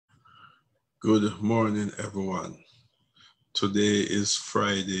Good morning, everyone. Today is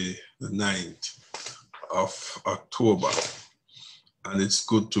Friday, the 9th of October, and it's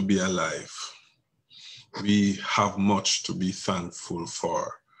good to be alive. We have much to be thankful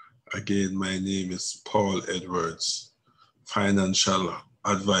for. Again, my name is Paul Edwards, financial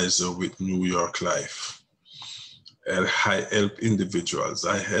advisor with New York Life. I help individuals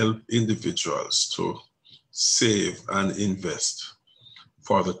to save and invest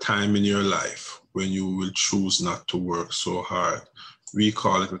for the time in your life when you will choose not to work so hard. We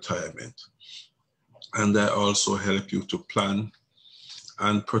call it retirement. And I also help you to plan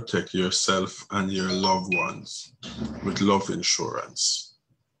and protect yourself and your loved ones with love insurance.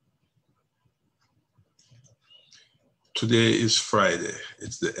 Today is Friday.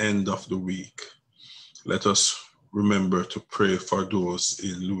 It's the end of the week. Let us remember to pray for those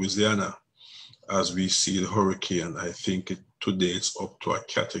in Louisiana as we see the hurricane. I think today it's up to a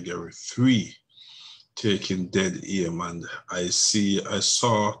category 3, taking dead aim. And I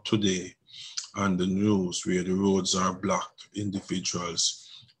saw today on the news where the roads are blocked, individuals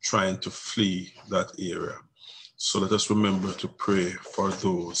trying to flee that area. So let us remember to pray for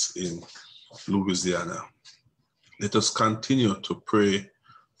those in Louisiana. Let us continue to pray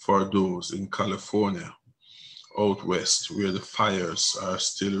for those in California, out west, where the fires are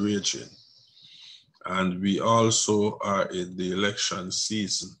still raging. And we also are in the election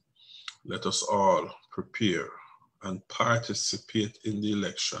season. Let us all prepare and participate in the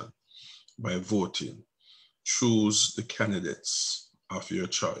election by voting. Choose the candidates of your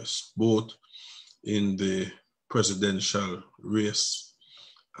choice, both in the presidential race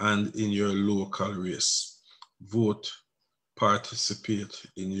and in your local race. Vote, participate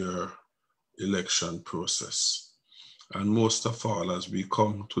in your election process. And most of all, as we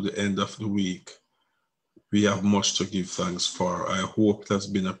come to the end of the week, we have much to give thanks for. I hope it has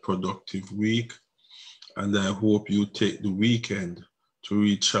been a productive week, and I hope you take the weekend to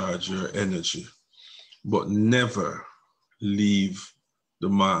recharge your energy, but never leave the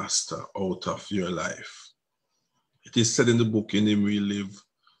Master out of your life. It is said in the book, in Him we live,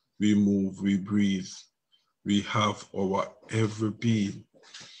 we move, we breathe, we have our every being.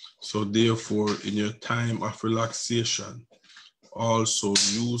 So therefore, in your time of relaxation, also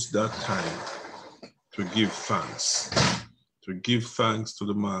use that time to give thanks to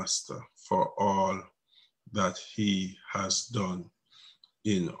the Master for all that He has done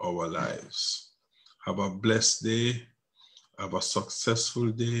in our lives. Have a blessed day, have a successful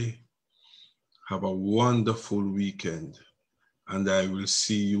day, have a wonderful weekend, and I will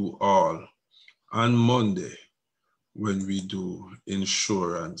see you all on Monday when we do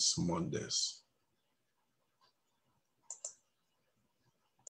Insurance Mondays.